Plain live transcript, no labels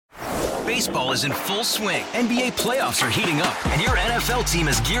Baseball is in full swing. NBA playoffs are heating up, and your NFL team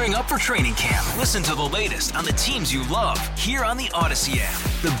is gearing up for training camp. Listen to the latest on the teams you love here on the Odyssey app.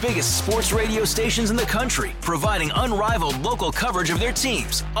 The biggest sports radio stations in the country, providing unrivaled local coverage of their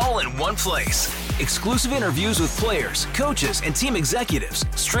teams, all in one place. Exclusive interviews with players, coaches, and team executives,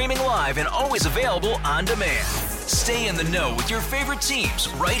 streaming live and always available on demand. Stay in the know with your favorite teams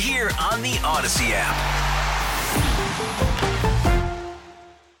right here on the Odyssey app.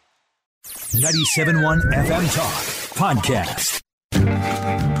 97.1 FM Talk Podcast.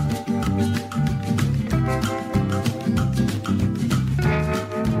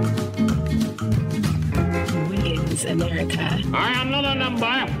 Wiggins America. I am not a number.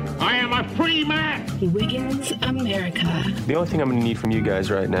 I am a free man. Wiggins America. The only thing I'm going to need from you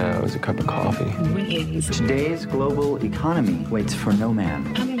guys right now is a cup of coffee. Wiggins Today's global economy waits for no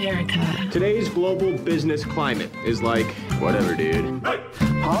man. America. Today's global business climate is like, whatever, dude.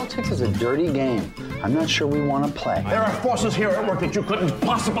 Politics is a dirty game. I'm not sure we want to play. There are forces here at work that you couldn't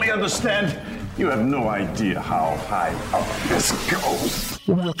possibly understand. You have no idea how high up this goes.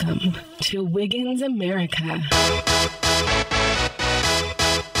 Welcome to Wiggins America.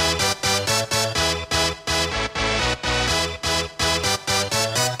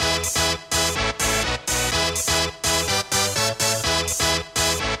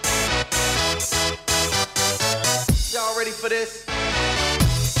 Y'all ready for this?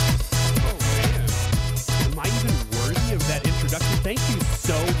 Oh, man. Am I even worthy of that introduction? Thank you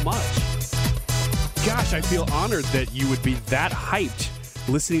so much. Gosh, I feel honored that you would be that hyped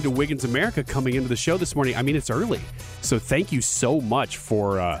listening to Wiggins America coming into the show this morning. I mean, it's early, so thank you so much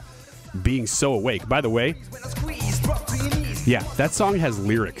for being so awake. By the way, yeah, that song has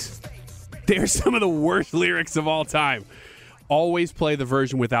lyrics. They're some of the worst lyrics of all time. Always play the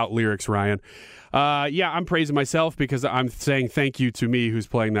version without lyrics, Ryan. Yeah, I'm praising myself because I'm saying thank you to me who's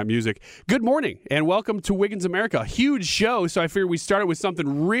playing that music. Good morning and welcome to Wiggins America. Huge show, so I figured we started with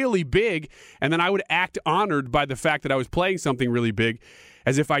something really big, and then I would act honored by the fact that I was playing something really big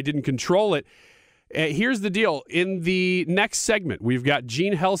as if I didn't control it. Here's the deal. In the next segment, we've got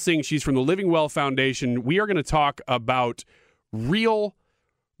Jean Helsing. She's from the Living Well Foundation. We are going to talk about real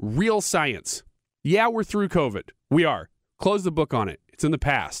science. Yeah, we're through COVID. We are. Close the book on it. It's in the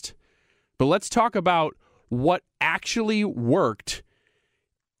past. But let's talk about what actually worked,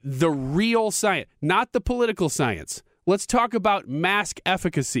 the real science, not the political science. Let's talk about mask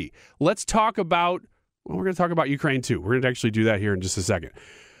efficacy. Let's talk about, well, we're going to talk about Ukraine too. We're going to actually do that here in just a second.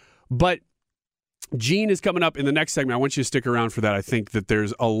 But Jean is coming up in the next segment. I want you to stick around for that. I think that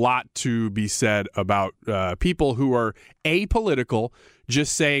there's a lot to be said about people who are apolitical,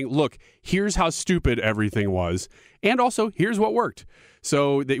 just saying, look, here's how stupid everything was, and also here's what worked.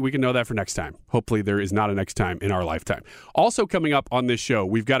 So that we can know that for next time. Hopefully there is not a next time in our lifetime. Also coming up on this show,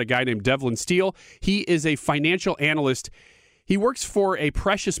 we've got a guy named Devlin Steele. He is a financial analyst. He works for a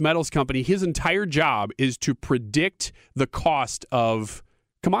precious metals company. His entire job is to predict the cost of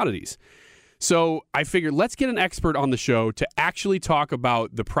commodities. So I figured let's get an expert on the show to actually talk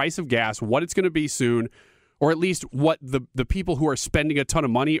about the price of gas, what it's going to be soon, or at least what the people who are spending a ton of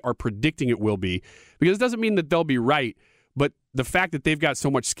money are predicting it will be. Because it doesn't mean that they'll be right, but the fact that they've got so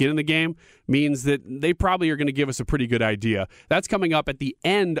much skin in the game means that they probably are going to give us a pretty good idea. That's coming up at the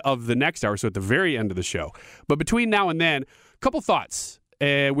end of the next hour, so at the very end of the show. But between now and then, a couple thoughts.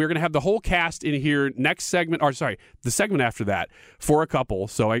 We're going to have the whole cast in here next segment, the segment after that for a couple.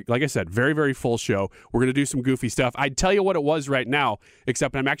 So like I said, very, very full show. We're going to do some goofy stuff. I'd tell you what it was right now,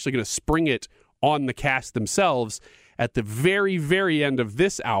 except I'm actually going to spring it on the cast themselves at the very, very end of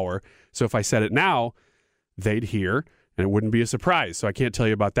this hour. So if I said it now, they'd hear, and it wouldn't be a surprise. So I can't tell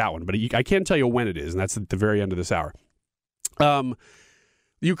you about that one, but I can tell you when it is, and that's at the very end of this hour.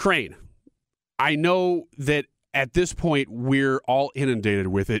 Ukraine. I know that at this point, we're all inundated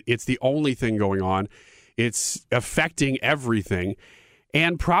with it. It's the only thing going on. It's affecting everything,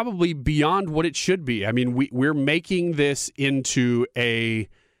 and probably beyond what it should be. I mean, we're making this into a...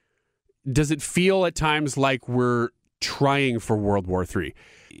 Does it feel at times like we're trying for World War III?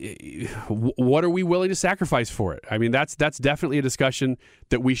 What are we willing to sacrifice for it? I mean, that's definitely a discussion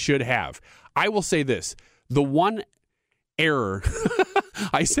that we should have. I will say this. The one error,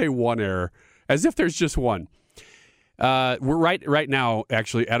 I say one error, as if there's just one. We're right now,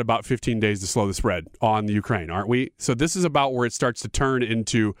 actually, at about 15 days to slow the spread on the Ukraine, aren't we? So this is about where it starts to turn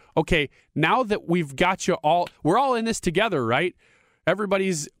into, okay, now that we've got you all, we're all in this together, right?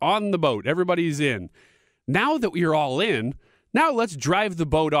 Everybody's on the boat. Everybody's in. Now that we're all in, now let's drive the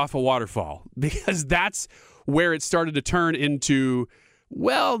boat off a waterfall, because that's where it started to turn into,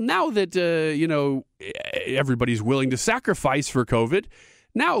 well, now that, everybody's willing to sacrifice for COVID,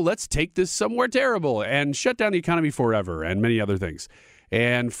 now let's take this somewhere terrible and shut down the economy forever and many other things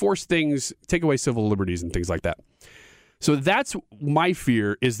and force things, take away civil liberties and things like that. So that's my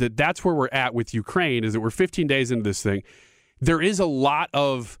fear, is that that's where we're at with Ukraine, is that we're 15 days into this thing. There is a lot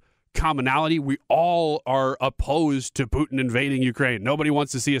of commonality. We all are opposed to Putin invading Ukraine. Nobody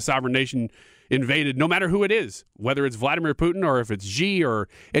wants to see a sovereign nation invaded, no matter who it is, whether it's Vladimir Putin or if it's Xi or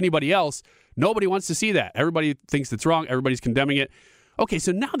anybody else. Nobody wants to see that. Everybody thinks it's wrong. Everybody's condemning it. Okay,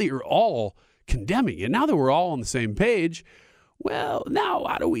 so now that you're all condemning it, now that we're all on the same page, well, now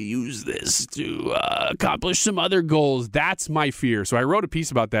how do we use this to accomplish some other goals? That's my fear. So I wrote a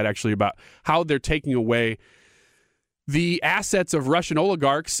piece about that, actually, about how they're taking away the assets of Russian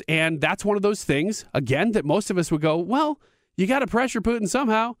oligarchs. And that's one of those things, again, that most of us would go, well, you got to pressure Putin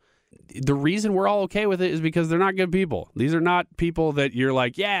somehow. The reason we're all okay with it is because they're not good people. These are not people that you're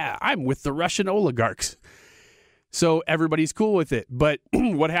like, yeah, I'm with the Russian oligarchs. So everybody's cool with it. But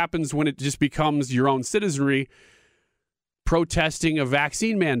what happens when it just becomes your own citizenry protesting a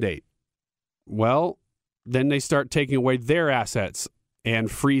vaccine mandate? Well, then they start taking away their assets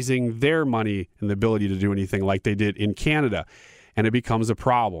and freezing their money and the ability to do anything like they did in Canada. And it becomes a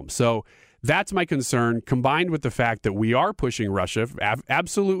problem. So that's my concern, combined with the fact that we are pushing Russia,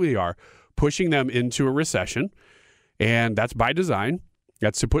 absolutely are, pushing them into a recession. And that's by design.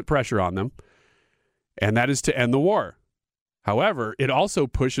 That's to put pressure on them. And that is to end the war. However, it also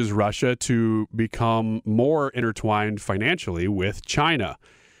pushes Russia to become more intertwined financially with China.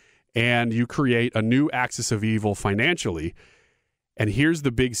 And you create a new axis of evil financially. And here's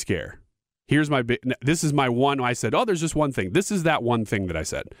the big scare. This is my one, I said, oh, there's just one thing. This is that one thing that I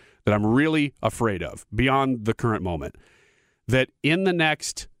said that I'm really afraid of beyond the current moment. That in the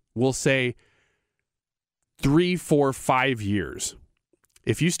next, we'll say, 3, 4, 5 years,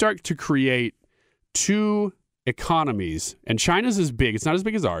 if you start to create two economies, and China's is big, it's not as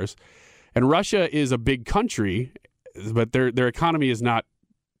big as ours, and Russia is a big country, but their economy is not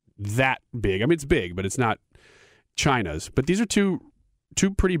that big. I mean, it's big, but it's not China's. But these are two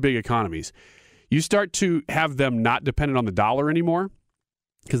pretty big economies. You start to have them not dependent on the dollar anymore,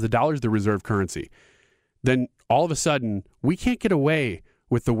 because the dollar is the reserve currency. Then all of a sudden, we can't get away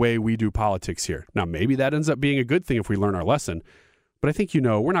with the way we do politics here. Now, maybe that ends up being a good thing if we learn our lesson, but I think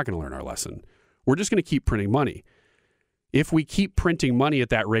we're not going to learn our lesson. We're just going to keep printing money. If we keep printing money at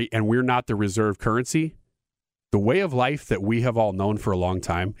that rate and we're not the reserve currency, the way of life that we have all known for a long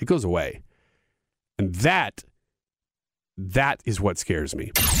time, it goes away. And that is what scares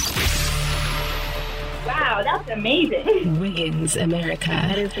me. Wow, that's amazing. Wiggins America.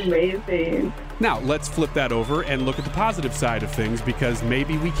 That is amazing. Now, let's flip that over and look at the positive side of things, because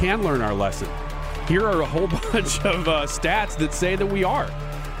maybe we can learn our lesson. Here are a whole bunch of stats that say that we are.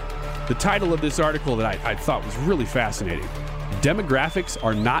 The title of this article that I thought was really fascinating. Demographics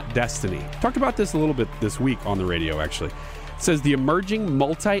are not destiny. Talked about this a little bit this week on the radio, actually. It says the emerging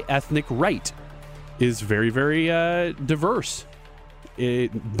multi-ethnic right is very, very diverse.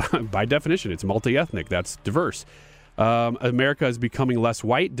 By definition, it's multi-ethnic. That's diverse. America is becoming less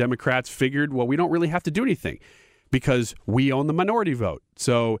white. Democrats figured, well, we don't really have to do anything because we own the minority vote.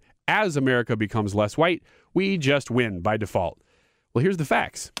 So as America becomes less white, we just win by default. Well, here's the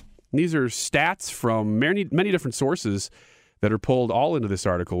facts. These are stats from many different sources that are pulled all into this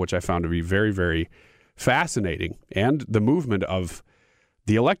article, which I found to be very, very fascinating. And the movement of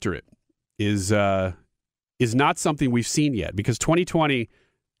the electorate is not something we've seen yet, because 2020,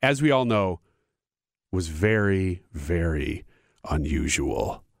 as we all know, was very, very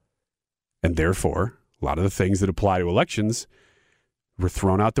unusual. And therefore, a lot of the things that apply to elections were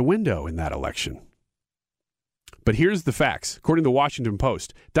thrown out the window in that election. But here's the facts. According to the Washington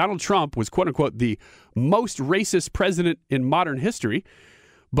Post, Donald Trump was, quote unquote, the most racist president in modern history,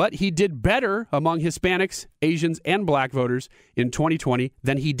 but he did better among Hispanics, Asians, and black voters in 2020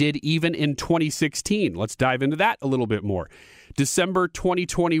 than he did even in 2016. Let's dive into that a little bit more. December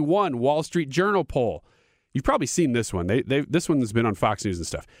 2021 Wall Street Journal poll. You've probably seen this one. This one has been on Fox News and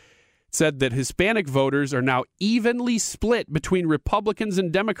stuff. It said that Hispanic voters are now evenly split between Republicans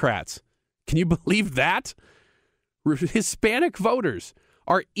and Democrats. Can you believe that? Hispanic voters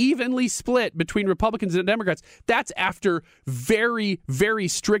are evenly split between Republicans and Democrats. That's after very, very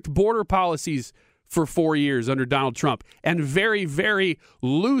strict border policies for 4 years under Donald Trump, and very, very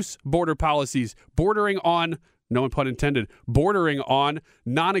loose border policies bordering on, no pun intended, bordering on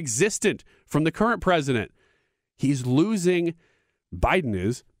non-existent from the current president. He's losing,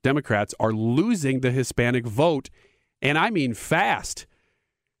 Democrats are losing the Hispanic vote, and I mean fast.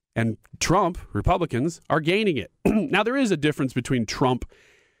 And Trump, Republicans, are gaining it. Now, there is a difference between Trump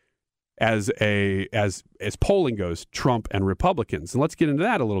as polling goes, Trump and Republicans. And let's get into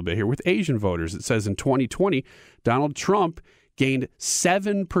that a little bit here with Asian voters. It says in 2020, Donald Trump gained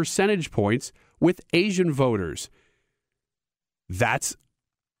 7 percentage points with Asian voters. That's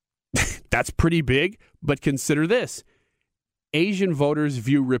pretty big, but consider this. Asian voters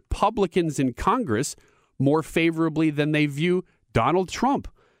view Republicans in Congress more favorably than they view Donald Trump.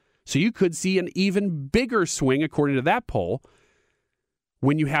 So you could see an even bigger swing, according to that poll,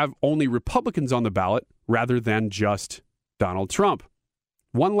 when you have only Republicans on the ballot rather than just Donald Trump.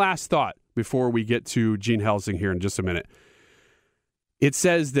 One last thought before we get to Gene Helsing here in just a minute. It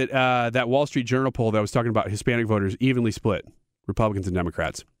says that that Wall Street Journal poll that I was talking about, Hispanic voters evenly split, Republicans and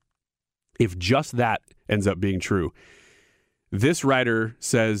Democrats. If just that ends up being true, this writer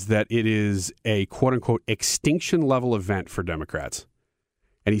says that it is a quote-unquote extinction-level event for Democrats.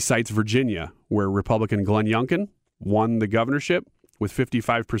 And he cites Virginia, where Republican Glenn Youngkin won the governorship with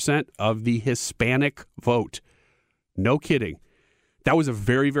 55% of the Hispanic vote. No kidding. That was a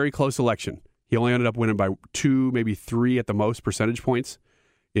very, very close election. He only ended up winning by 2, maybe 3 at the most percentage points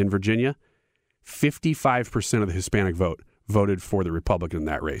in Virginia. 55% of the Hispanic vote voted for the Republican in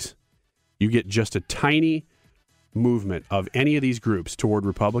that race. You get just a tiny movement of any of these groups toward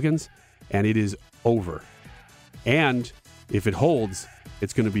Republicans, and it is over. And if it holds,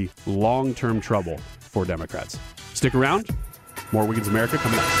 it's going to be long-term trouble for Democrats. Stick around. More Wiggins America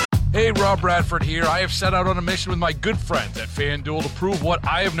coming up. Hey, Rob Bradford here. I have set out on a mission with my good friends at FanDuel to prove what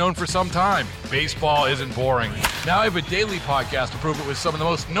I have known for some time. Baseball isn't boring. Now I have a daily podcast to prove it with some of the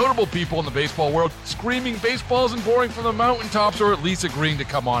most notable people in the baseball world, screaming baseball isn't boring from the mountaintops, or at least agreeing to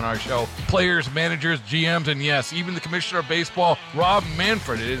come on our show. Players, managers, GMs, and yes, even the commissioner of baseball, Rob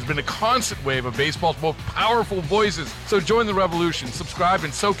Manfred. It has been a constant wave of baseball's most powerful voices. So join the revolution. Subscribe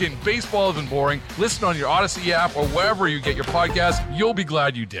and soak in Baseball Isn't Boring. Listen on your Odyssey app or wherever you get your podcast. You'll be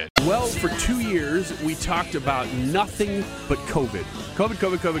glad you did. Well, for 2 years, we talked about nothing but COVID.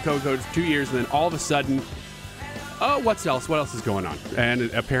 COVID for 2 years, and then all of a sudden, what else is going on?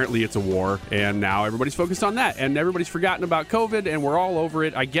 And apparently it's a war, and now everybody's focused on that, and everybody's forgotten about COVID, and we're all over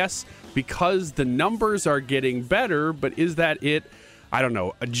it, I guess, because the numbers are getting better, but is that it? I don't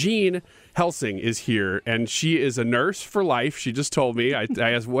know. Gene Helsing is here, and she is a nurse for life. She just told me, I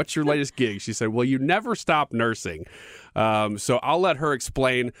asked, what's your latest gig? She said, well, you never stop nursing. So I'll let her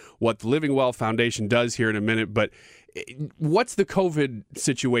explain what the Living Well Foundation does here in a minute, but what's the COVID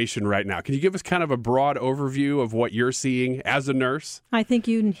situation right now? Can you give us kind of a broad overview of what you're seeing as a nurse? I think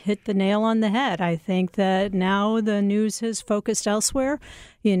you hit the nail on the head. I think that now the news has focused elsewhere.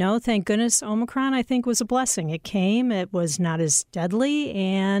 You know, thank goodness Omicron, I think, was a blessing. It came, it was not as deadly,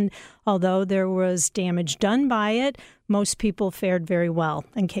 and although there was damage done by it, most people fared very well.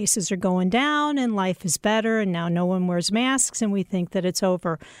 And cases are going down, and life is better, and now no one wears masks, and we think that it's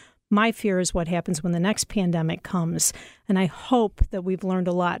over. My fear is what happens when the next pandemic comes. And I hope that we've learned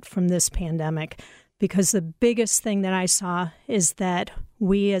a lot from this pandemic, because the biggest thing that I saw is that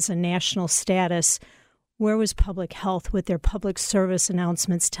we as a national status, where was public health with their public service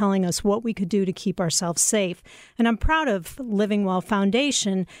announcements telling us what we could do to keep ourselves safe? And I'm proud of Living Well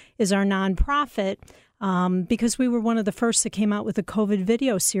Foundation is our nonprofit, because we were one of the first that came out with a COVID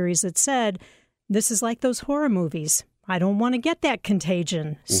video series that said, this is like those horror movies. I don't want to get that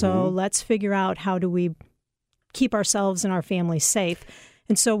contagion. So let's figure out how do we keep ourselves and our families safe.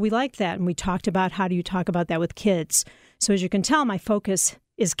 And so we like that. And we talked about how do you talk about that with kids. So as you can tell, my focus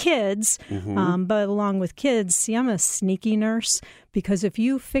is kids. But along with kids, see, I'm a sneaky nurse, because if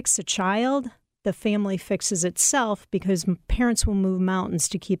you fix a child, the family fixes itself, because parents will move mountains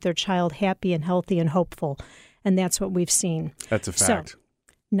to keep their child happy and healthy and hopeful. And that's what we've seen. That's a fact. So,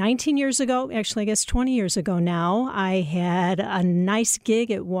 19 years ago, actually, I guess 20 years ago now, I had a nice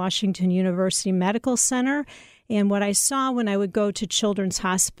gig at Washington University Medical Center. And what I saw when I would go to Children's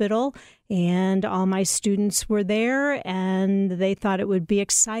Hospital, and all my students were there, and they thought it would be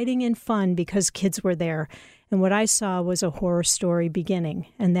exciting and fun because kids were there. And what I saw was a horror story beginning.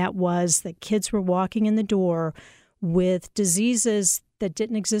 And that was that kids were walking in the door with diseases that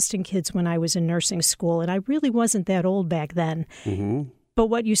didn't exist in kids when I was in nursing school. And I really wasn't that old back then. But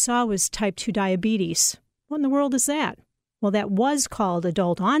what you saw was type 2 diabetes. What in the world is that? Well, that was called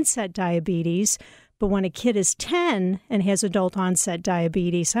adult onset diabetes. But when a kid is 10 and has adult onset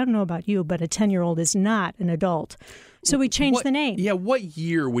diabetes, I don't know about you, but a 10-year-old is not an adult. So we changed the name. Yeah, what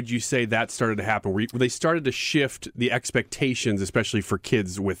year would you say that started to happen, where they started to shift the expectations, especially for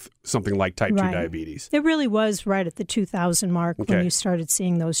kids with something like type 2 diabetes? It really was right at the 2000 mark when you started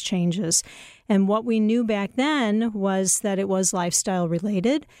seeing those changes. And what we knew back then was that it was lifestyle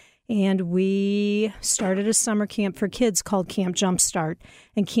related, And we started a summer camp for kids called Camp Jumpstart.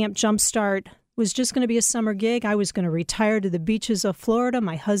 And Camp Jumpstart was just going to be a summer gig. I was going to retire to the beaches of Florida.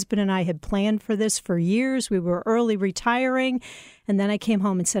 My husband and I had planned for this for years. We were early retiring. And then I came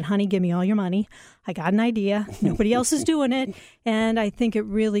home and said, honey, give me all your money. I got an idea. Nobody else is doing it. And I think it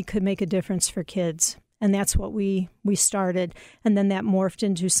really could make a difference for kids. And that's what we started. And then that morphed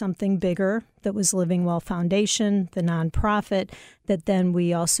into something bigger that was Living Well Foundation, the nonprofit, that then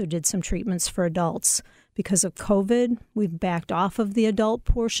we also did some treatments for adults. Because of COVID, we've backed off of the adult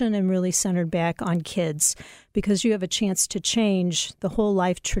portion and really centered back on kids because you have a chance to change the whole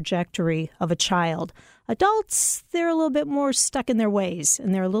life trajectory of a child. Adults, they're a little bit more stuck in their ways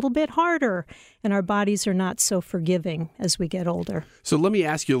and they're a little bit harder and our bodies are not so forgiving as we get older. So let me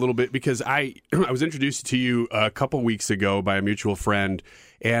ask you a little bit because I was introduced to you a couple weeks ago by a mutual friend,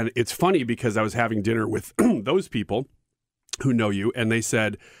 and it's funny because I was having dinner with those people who know you and they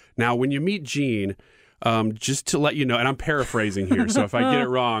said, now when you meet Jean, just to let you know, and I'm paraphrasing here, so if I get it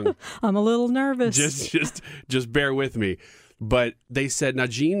wrong, I'm a little nervous. Just bear with me. But they said, now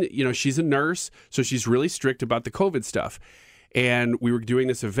Jean, she's a nurse, so she's really strict about the COVID stuff. And we were doing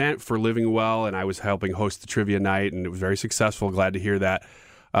this event for Living Well, and I was helping host the trivia night, and it was very successful. Glad to hear that.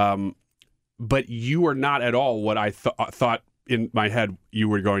 But you are not at all what I thought in my head you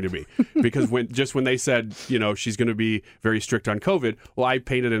were going to be, because when they said, she's going to be very strict on COVID, well, I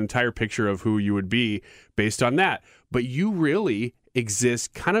painted an entire picture of who you would be based on that. But you really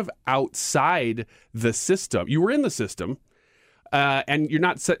exist kind of outside the system. You were in the system, and you're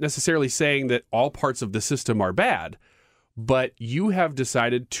not necessarily saying that all parts of the system are bad, but you have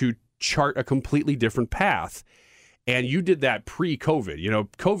decided to chart a completely different path. And you did that pre-COVID.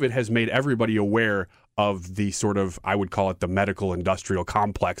 COVID has made everybody aware of the sort of, I would call it the medical industrial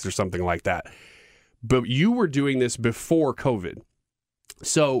complex or something like that. But you were doing this before COVID.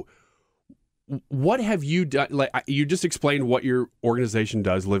 So what have you done? Like you just explained what your organization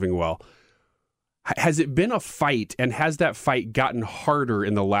does, Living Well. Has it been a fight, and has that fight gotten harder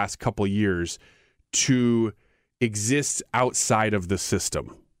in the last couple of years to exist outside of the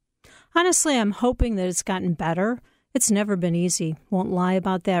system? Honestly, I'm hoping that it's gotten better. It's never been easy. Won't lie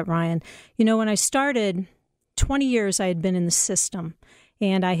about that, Ryan. When I started, 20 years I had been in the system,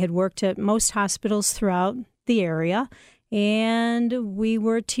 and I had worked at most hospitals throughout the area, and we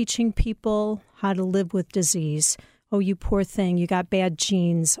were teaching people how to live with disease. Oh, you poor thing, you got bad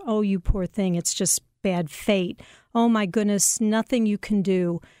genes. Oh, you poor thing, it's just bad fate. Oh, my goodness, nothing you can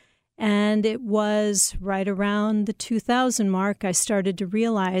do. And it was right around the 2000 mark I started to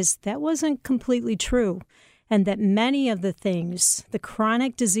realize that wasn't completely true. And that many of the things, the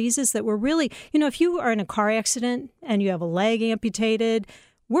chronic diseases that were really, if you are in a car accident and you have a leg amputated,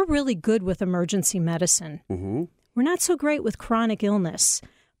 we're really good with emergency medicine. Mm-hmm. We're not so great with chronic illness.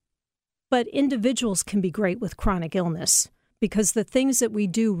 But individuals can be great with chronic illness because the things that we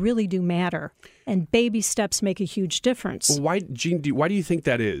do really do matter. And baby steps make a huge difference. Well, why do you think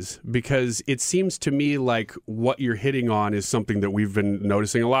that is? Because it seems to me like what you're hitting on is something that we've been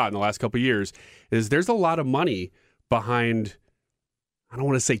noticing a lot in the last couple of years, is there's a lot of money behind, I don't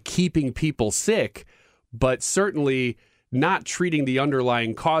want to say keeping people sick, but certainly not treating the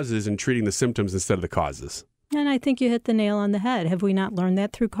underlying causes and treating the symptoms instead of the causes. And I think you hit the nail on the head. Have we not learned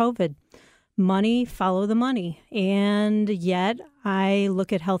that through COVID? Money, follow the money. And yet I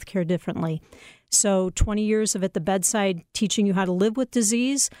look at healthcare differently. So 20 years of at the bedside teaching you how to live with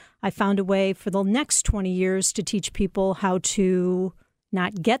disease, I found a way for the next 20 years to teach people how to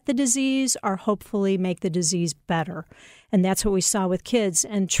not get the disease or hopefully make the disease better. And that's what we saw with kids.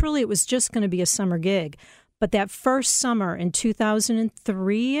 And truly it was just going to be a summer gig. But that first summer in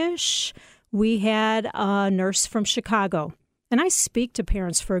 2003-ish, we had a nurse from Chicago. And I speak to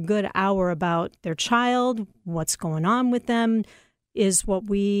parents for a good hour about their child, what's going on with them, is what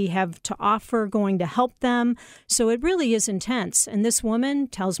we have to offer going to help them. So it really is intense. And this woman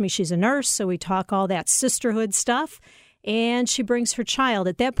tells me she's a nurse, so we talk all that sisterhood stuff. And she brings her child.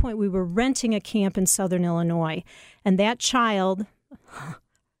 At that point, we were renting a camp in Southern Illinois. And that child,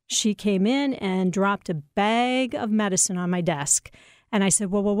 she came in and dropped a bag of medicine on my desk. And I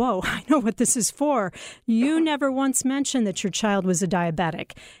said, whoa, I know what this is for. You never once mentioned that your child was a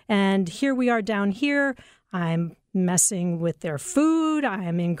diabetic. And here we are down here. I'm messing with their food.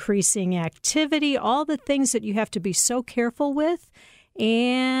 I'm increasing activity, all the things that you have to be so careful with.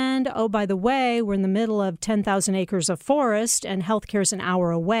 And, oh, by the way, we're in the middle of 10,000 acres of forest and healthcare is an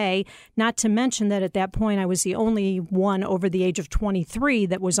hour away. Not to mention that at that point I was the only one over the age of 23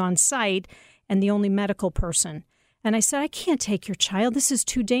 that was on site and the only medical person. And I said, I can't take your child. This is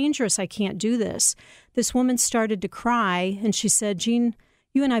too dangerous. I can't do this. This woman started to cry, and she said, Jean,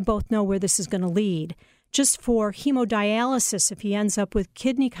 you and I both know where this is going to lead. Just for hemodialysis, if he ends up with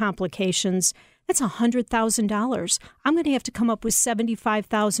kidney complications, that's $100,000. I'm going to have to come up with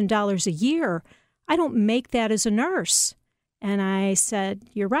 $75,000 a year. I don't make that as a nurse. And I said,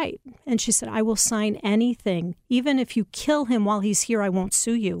 you're right. And she said, I will sign anything. Even if you kill him while he's here, I won't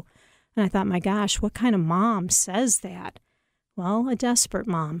sue you. And I thought, my gosh, what kind of mom says that? Well, a desperate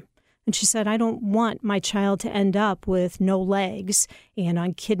mom. And she said, I don't want my child to end up with no legs and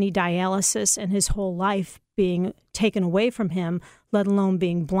on kidney dialysis and his whole life being taken away from him, let alone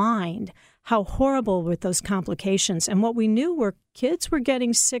being blind. How horrible with those complications. And what we knew were kids were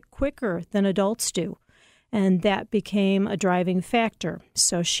getting sick quicker than adults do. And that became a driving factor.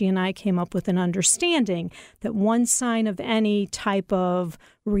 So she and I came up with an understanding that one sign of any type of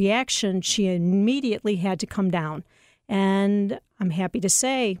reaction, she immediately had to come down. And I'm happy to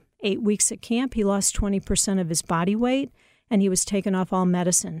say, 8 weeks at camp, he lost 20% of his body weight, and he was taken off all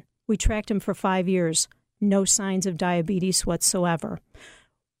medicine. We tracked him for 5 years. No signs of diabetes whatsoever.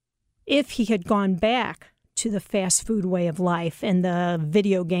 If he had gone back to the fast food way of life and the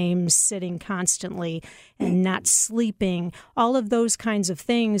video games, sitting constantly and not sleeping, all of those kinds of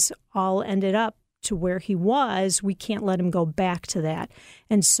things all ended up to where he was. We can't let him go back to that.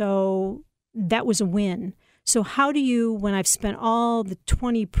 And so that was a win. So how do you, when I've spent all the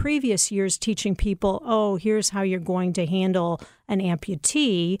 20 previous years teaching people, oh, here's how you're going to handle an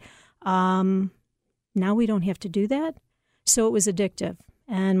amputee, now we don't have to do that? So it was addictive.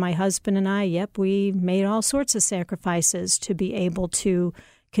 And my husband and I, we made all sorts of sacrifices to be able to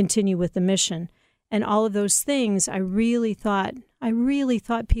continue with the mission. And all of those things, I really thought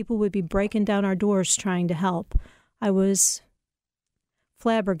people would be breaking down our doors trying to help. I was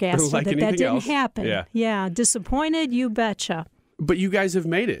flabbergasted that didn't happen. Yeah, disappointed, you betcha. But you guys have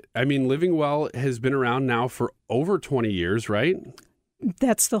made it. I mean, Living Well has been around now for over 20 years, right?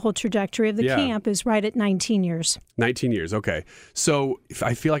 That's the whole trajectory of the camp, is right at 19 years. 19 years, okay. So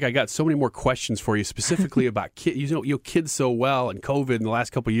I feel like I got so many more questions for you, specifically about kids. You know kids so well and COVID in the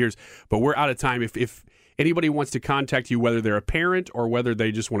last couple of years, but we're out of time. If anybody wants to contact you, whether they're a parent or whether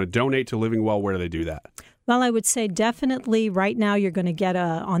they just want to donate to Living Well, where do they do that? Well, I would say definitely right now you're going to get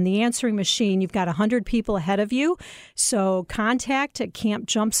on the answering machine, you've got 100 people ahead of you. So contact at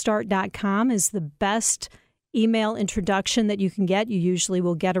campjumpstart.com is the best email introduction that you can get. You usually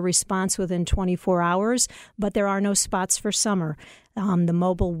will get a response within 24 hours, but there are no spots for summer. The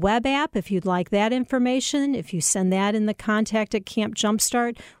mobile web app, if you'd like that information, if you send that in the contact at Camp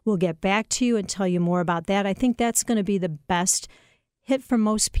Jumpstart, we'll get back to you and tell you more about that. I think that's going to be the best hit for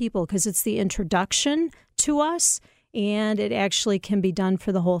most people because it's the introduction to us, and it actually can be done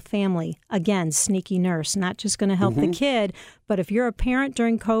for the whole family. Again, sneaky nurse, not just going to help the kid, but if you're a parent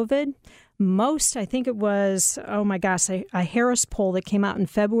during COVID, I think it was, a Harris poll that came out in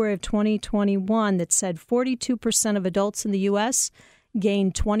February of 2021 that said 42% of adults in the U.S.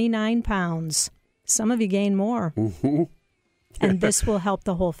 gained 29 pounds. Some of you gain more. And this will help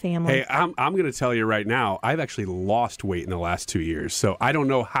the whole family. Hey, I'm going to tell you right now, I've actually lost weight in the last 2 years. So I don't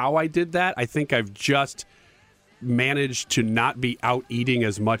know how I did that. I think I've just managed to not be out eating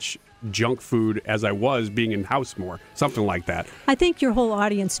as much junk food as I was being in house more, something like that. I think your whole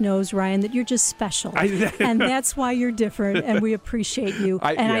audience knows, Ryan, that you're just special, and that's why you're different, and we appreciate you.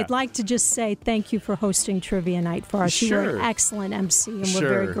 I'd like to just say thank you for hosting Trivia Night for us. You were an excellent MC, and we're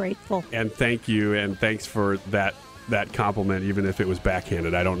very grateful. And thank you, and thanks for that compliment, even if it was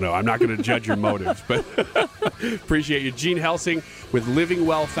backhanded. I don't know. I'm not going to judge your motives, but appreciate you. Gene Helsing with Living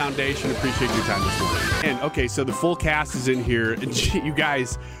Well Foundation. Appreciate your time this morning. And okay, so the full cast is in here. You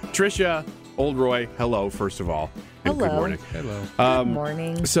guys, Tricia Oldroy, hello, first of all. And hello. Good morning. Hello. Good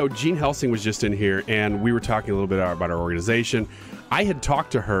morning. So Gene Helsing was just in here, and we were talking a little bit about our organization. I had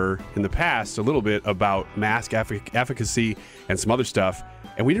talked to her in the past a little bit about mask efficacy and some other stuff,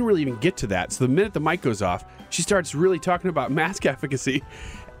 and we didn't really even get to that. So the minute the mic goes off, she starts really talking about mask efficacy,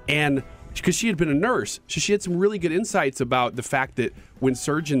 and because she had been a nurse, so she had some really good insights about the fact that when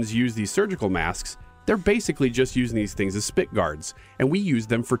surgeons use these surgical masks, they're basically just using these things as spit guards, and we used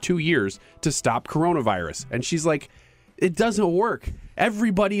them for 2 years to stop coronavirus. And she's like, it doesn't work.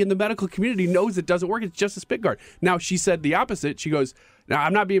 Everybody in the medical community knows it doesn't work. It's just a spit guard. Now, she said the opposite. She goes, now,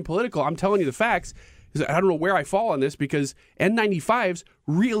 I'm not being political. I'm telling you the facts. I don't know where I fall on this because N95s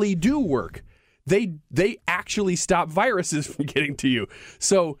really do work. They actually stop viruses from getting to you.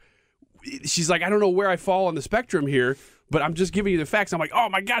 So she's like, I don't know where I fall on the spectrum here, but I'm just giving you the facts. I'm like, oh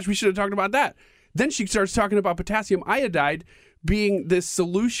my gosh, we should have talked about that. Then she starts talking about potassium iodide being this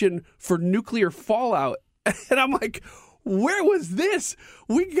solution for nuclear fallout. And I'm like, where was this?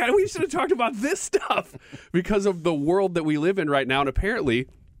 We should have talked about this stuff because of the world that we live in right now. And apparently,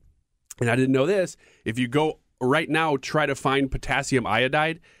 and I didn't know this, if you go right now, try to find potassium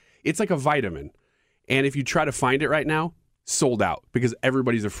iodide, it's like a vitamin. And if you try to find it right now, sold out because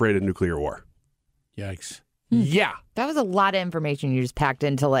everybody's afraid of nuclear war. Yikes. Yeah. That was a lot of information you just packed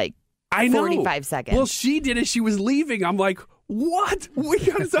into 45 seconds. Well, she did as she was leaving. I'm like, what? We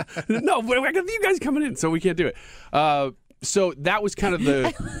gotta stop. No, I got you guys coming in, so we can't do it. So that was kind of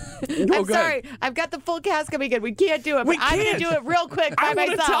the... I'm sorry. I've got the full cast coming in. We can't do it, but I'm going to do it real quick by myself. I'm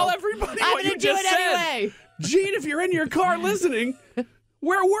going to tell everybody what you just said. Anyway. Gene, if you're in your car listening,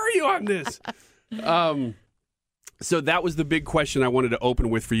 where were you on this? So that was the big question I wanted to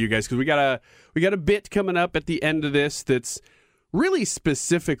open with for you guys, because we got a bit coming up at the end of this that's really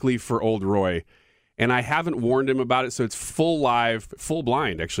specifically for old Roy. And I haven't warned him about it, so it's full live, full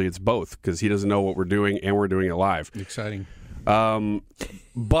blind. Actually, it's both, because he doesn't know what we're doing, and we're doing it live. Exciting.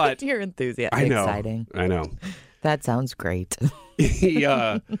 But you're enthusiastic. I know. Exciting. I know. That sounds great.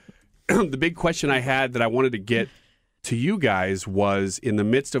 The big question I had that I wanted to get to you guys was, in the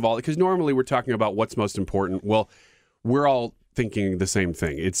midst of all, because normally we're talking about what's most important. Well, we're all thinking the same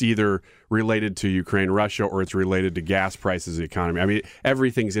thing. It's either related to Ukraine, Russia, or it's related to gas prices, the economy. I mean,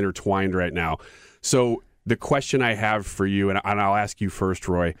 everything's intertwined right now. So the question I have for you, and I'll ask you first,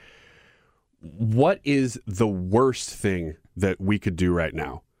 Roy, what is the worst thing that we could do right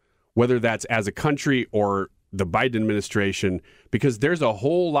now? Whether that's as a country or the Biden administration, because there's a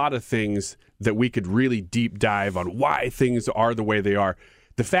whole lot of things that we could really deep dive on why things are the way they are.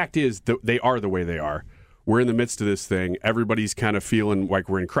 The fact is that they are the way they are. We're in the midst of this thing. Everybody's kind of feeling like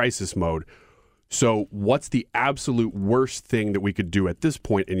we're in crisis mode. So what's the absolute worst thing that we could do at this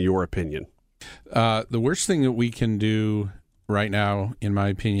point, in your opinion? The worst thing that we can do right now, in my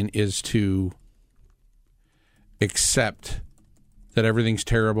opinion, is to accept that everything's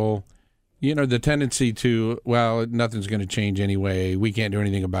terrible. You know, the tendency to, well, nothing's going to change anyway. We can't do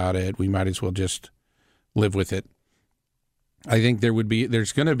anything about it. We might as well just live with it. I think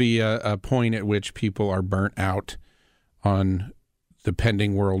there's going to be a point at which people are burnt out on the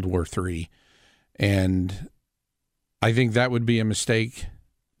pending World War III. And I think that would be a mistake.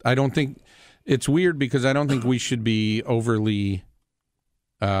 I don't think it's weird, because I don't think we should be overly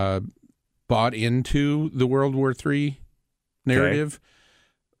bought into the World War III narrative. Okay.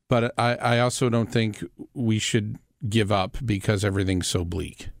 But I also don't think we should give up because everything's so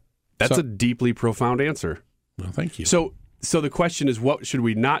bleak. That's a deeply profound answer. Well, thank you. So the question is, what should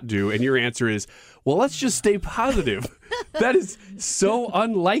we not do? And your answer is, well, let's just stay positive. That is so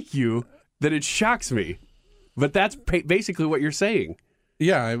unlike you that it shocks me. But that's basically what you're saying.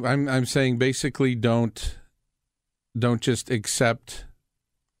 Yeah, I'm saying basically don't just accept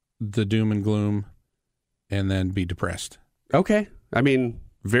the doom and gloom and then be depressed. Okay. I mean,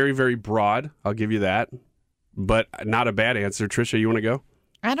 very, very broad. I'll give you that. But not a bad answer. Tricia, you want to go?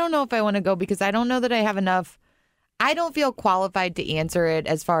 I don't know if I want to go, because I don't know that I have enough. I don't feel qualified to answer it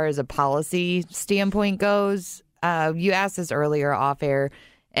as far as a policy standpoint goes. You asked this earlier off air,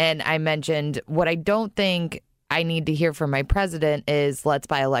 and I mentioned what I don't think I need to hear from my president is, let's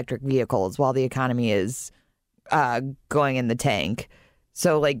buy electric vehicles while the economy is going in the tank.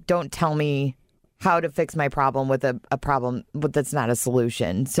 So, don't tell me how to fix my problem with a problem that's not a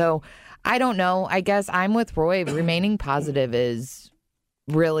solution. So I don't know. I guess I'm with Roy. Remaining positive is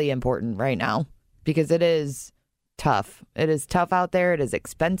really important right now, because it is tough. It is tough out there. It is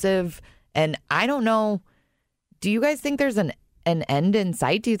expensive. And I don't know. Do you guys think there's an end in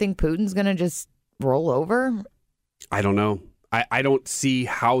sight? Do you think Putin's going to just roll over? I don't know. I don't see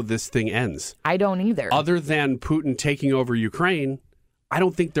how this thing ends. I don't either. Other than Putin taking over Ukraine, I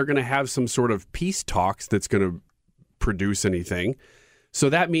don't think they're going to have some sort of peace talks that's going to produce anything. So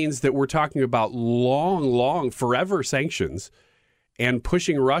that means that we're talking about long, forever sanctions and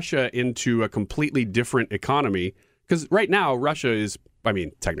pushing Russia into a completely different economy. Because right now, Russia is,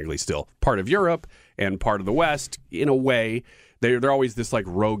 technically still part of Europe and part of the West in a way. They're always this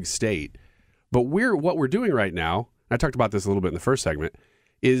rogue state. But what we're doing right now, I talked about this a little bit in the first segment,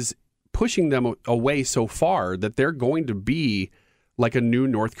 is pushing them away so far that they're going to be like a new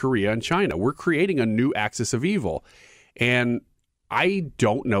North Korea and China. We're creating a new axis of evil. And I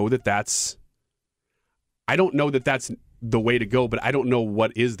don't know that that's the way to go, but I don't know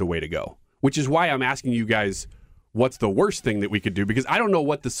what is the way to go, which is why I'm asking you guys, what's the worst thing that we could do? Because I don't know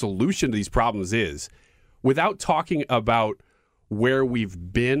what the solution to these problems is. Without talking about where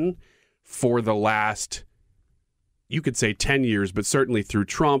we've been for the last, you could say 10 years, but certainly through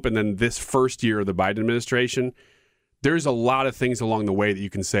Trump and then this first year of the Biden administration, there's a lot of things along the way that you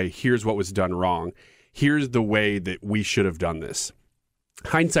can say, here's what was done wrong. here's the way that we should have done this.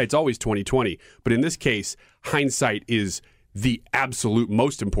 Hindsight's always 20/20, but in this case, hindsight is the absolute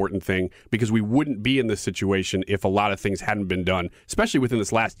most important thing because we wouldn't be in this situation if a lot of things hadn't been done, especially within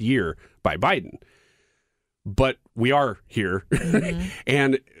this last year by Biden. But we are here,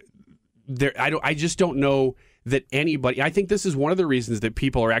 and I just don't know that anybody. I think this is one of the reasons that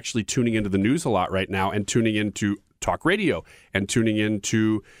people are actually tuning into the news a lot right now and tuning into talk radio and tuning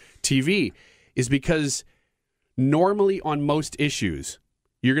into TV, is because normally on most issues,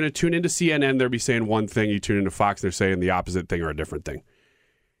 you're going to tune into CNN, they'll be saying one thing. You tune into Fox, they're saying the opposite thing or a different thing.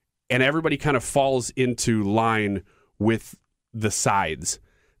 And everybody kind of falls into line with the sides.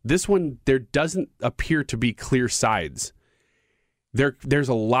 This one, there doesn't appear to be clear sides. There's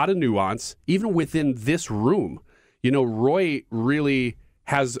a lot of nuance, even within this room. You know, Roy really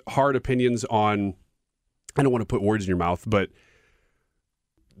has hard opinions on, I don't want to put words in your mouth, but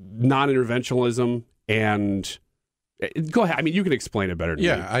non-interventionism and... Go ahead. I mean, you can explain it better than me.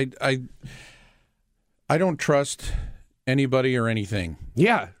 Yeah, I don't trust anybody or anything.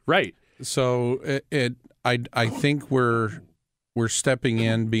 Yeah, right. So I think we're stepping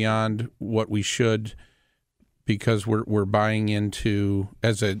in beyond what we should because we're buying into,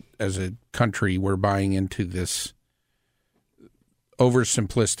 as a country, we're buying into this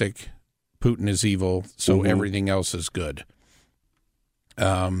oversimplistic Putin is evil, so everything else is good.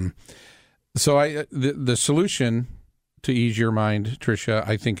 So the solution to ease your mind, Tricia,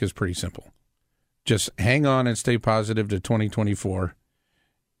 I think is pretty simple. Just hang on and stay positive to 2024.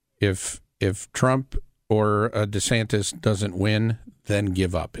 If Trump or DeSantis doesn't win, then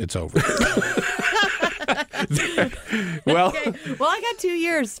give up. It's over. Well, okay. Well, I got 2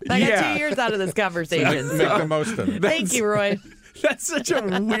 years. I got 2 years out of this conversation. Make the most of it. Thank you, Roy. That's such a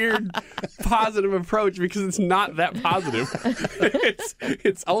weird positive approach because it's not that positive.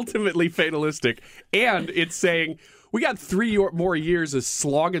 It's ultimately fatalistic, and it's saying we got 3 more years of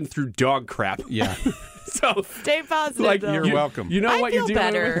slogging through dog crap. Yeah. So stay positive. Like you're welcome. You know what you're doing?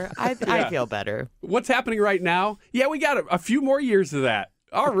 I feel better. What's happening right now? Yeah, we got a few more years of that.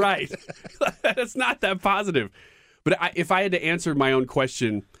 All right. It's not that positive. But if I had to answer my own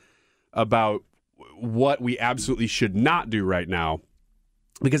question about what we absolutely should not do right now,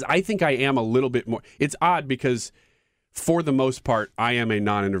 because I think I am a little bit more. It's odd because for the most part, I am a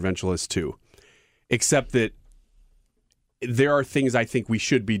non-interventionalist too, except that there are things I think we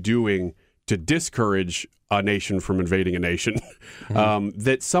should be doing to discourage a nation from invading a nation.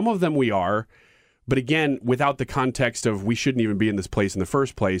 That some of them we are, but again, without the context of we shouldn't even be in this place in the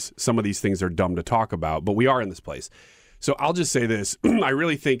first place, some of these things are dumb to talk about, but we are in this place. So I'll just say this. I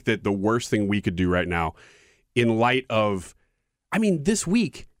really think that the worst thing we could do right now, in light of, I mean, this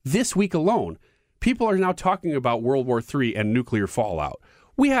week alone, people are now talking about World War III and nuclear fallout.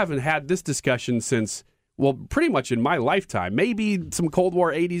 We haven't had this discussion since, well, pretty much in my lifetime. Maybe some Cold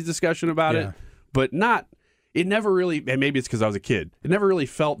War 80s discussion about it, but it never really, and maybe it's because I was a kid, it never really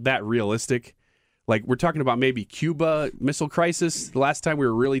felt that realistic. Like, we're talking about maybe Cuba Missile Crisis, the last time we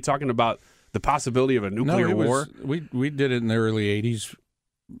were really talking about the possibility of a nuclear war. We did it in the early 80s.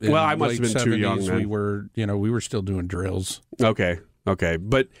 Well, I must have been 70s, too young then. We were still doing drills. Okay.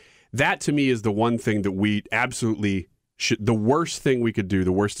 But that to me is the one thing that we absolutely should, the worst thing we could do,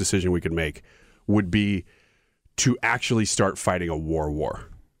 the worst decision we could make would be to actually start fighting a war.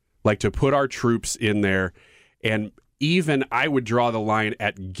 Like to put our troops in there, and even I would draw the line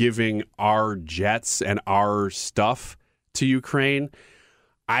at giving our jets and our stuff to Ukraine.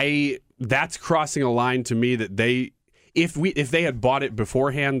 That's crossing a line to me that if they had bought it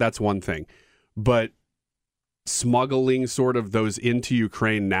beforehand, that's one thing. But smuggling sort of those into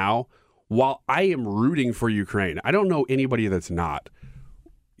Ukraine now, while I am rooting for Ukraine, I don't know anybody that's not.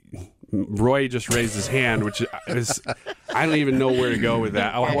 Roy just raised his hand, which is, I don't even know where to go with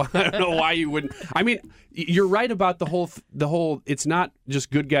that. I don't know why you wouldn't. I mean, you're right about the whole, it's not just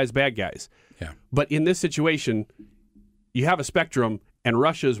good guys, bad guys. Yeah. But in this situation, you have a spectrum, and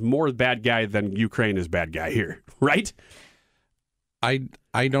Russia is more bad guy than Ukraine is bad guy here, right? I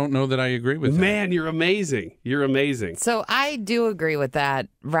don't know that I agree with that. Man, you're amazing. You're amazing. So I do agree with that,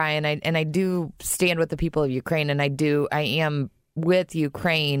 Ryan, and I do stand with the people of Ukraine, and I am with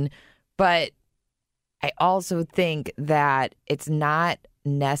Ukraine, but I also think that it's not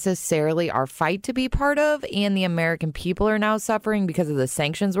necessarily our fight to be part of, and the American people are now suffering because of the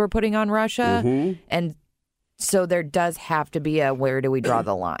sanctions we're putting on Russia. And so there does have to be a where do we draw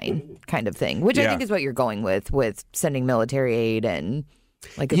the line kind of thing, which I think is what you're going with sending military aid and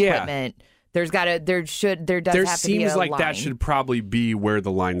like equipment. There does have to be a seems like line. That should probably be where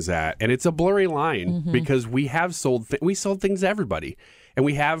the line's at, and it's a blurry line because we have sold things to everybody, and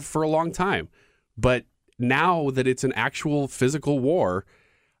we have for a long time. But now that it's an actual physical war,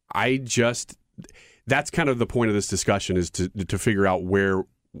 that's kind of the point of this discussion, is to figure out where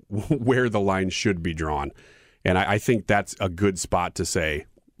the line should be drawn. And I think that's a good spot to say,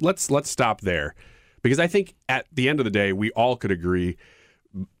 let's stop there. Because I think at the end of the day, we all could agree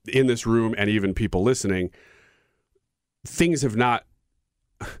in this room, and even people listening, things have not...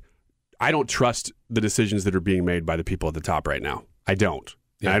 I don't trust the decisions that are being made by the people at the top right now. I don't.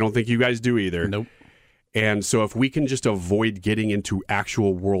 Yeah. And I don't think you guys do either. Nope. And so if we can just avoid getting into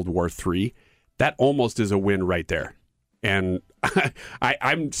actual World War III, that almost is a win right there. And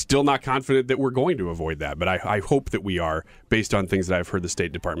I'm still not confident that we're going to avoid that, but I hope that we are, based on things that I've heard the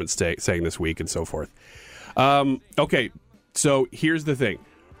State Department saying this week and so forth. Okay, so here's the thing.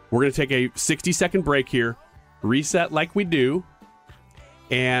 We're going to take a 60-second break here, reset like we do,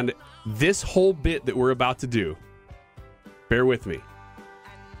 and this whole bit that we're about to do, bear with me,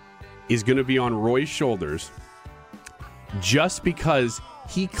 is going to be on Roy's shoulders just because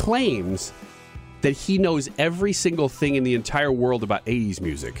he claims that he knows every single thing in the entire world about 80s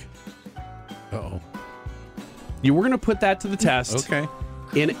music. Uh-oh. We're going to put that to the test. Okay.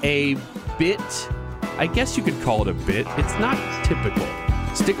 In a bit, I guess you could call it a bit. It's not typical.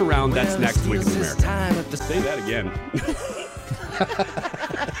 Stick around. That's next week in America. Say that again.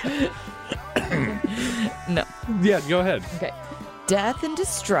 No. Yeah, go ahead. Okay. Death and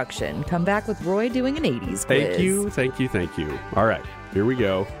Destruction. Come back with Roy doing an 80s quiz. Thank you. All right, here we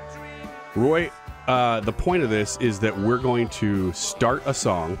go. Roy, the point of this is that we're going to start a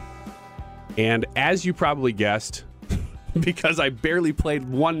song, and as you probably guessed, because I barely played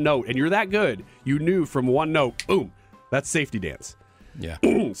one note, and you're that good, you knew from one note, boom, that's Safety Dance. Yeah.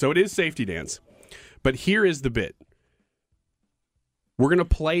 So it is Safety Dance. But here is the bit. We're going to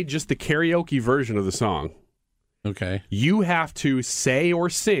play just the karaoke version of the song. Okay. You have to say or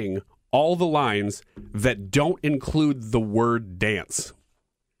sing all the lines that don't include the word dance.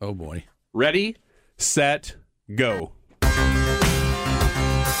 Oh, boy. Ready, set, go.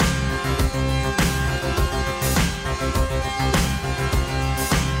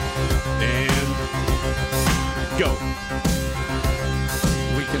 And go.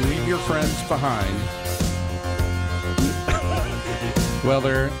 We can leave your friends behind. Well,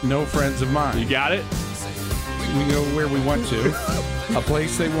 they're no friends of mine. You got it? We go where we want to. A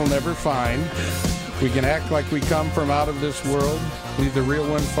place they will never find. We can act like we come from out of this world. Leave the real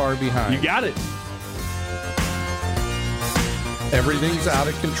one far behind. You got it. Everything's out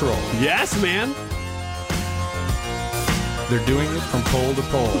of control. Yes, man. They're doing it from pole to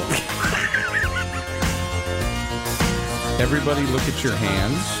pole. Everybody look at your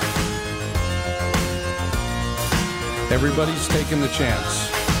hands. Everybody's taking the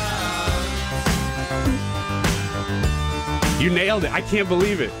chance. You nailed it. I can't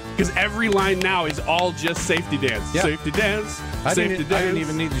believe it. Because every line now is all just Safety Dance. Yep. Safety Dance. I Safety Dance. I didn't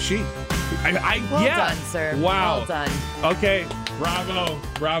even need the sheet. Well done, sir. Wow. Well done. Okay.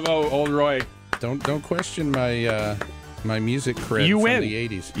 Bravo, old Roy. Don't question my my music cred you from win. the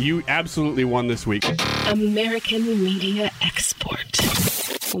 80s. You absolutely won this week. American Media Export.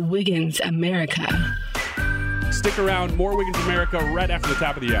 Wiggins America. Stick around. More Wiggins America right after the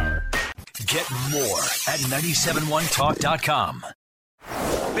top of the hour. Get more at 971talk.com.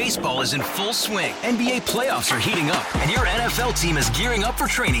 Baseball is in full swing. NBA playoffs are heating up, and your NFL team is gearing up for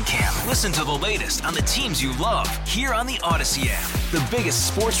training camp. Listen to the latest on the teams you love here on the Odyssey app. The biggest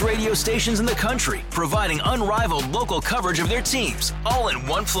sports radio stations in the country, providing unrivaled local coverage of their teams, all in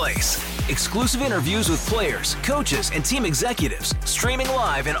one place. Exclusive interviews with players, coaches, and team executives, streaming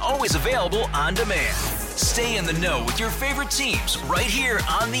live and always available on demand. Stay in the know with your favorite teams right here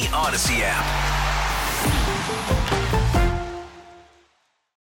on the Odyssey app.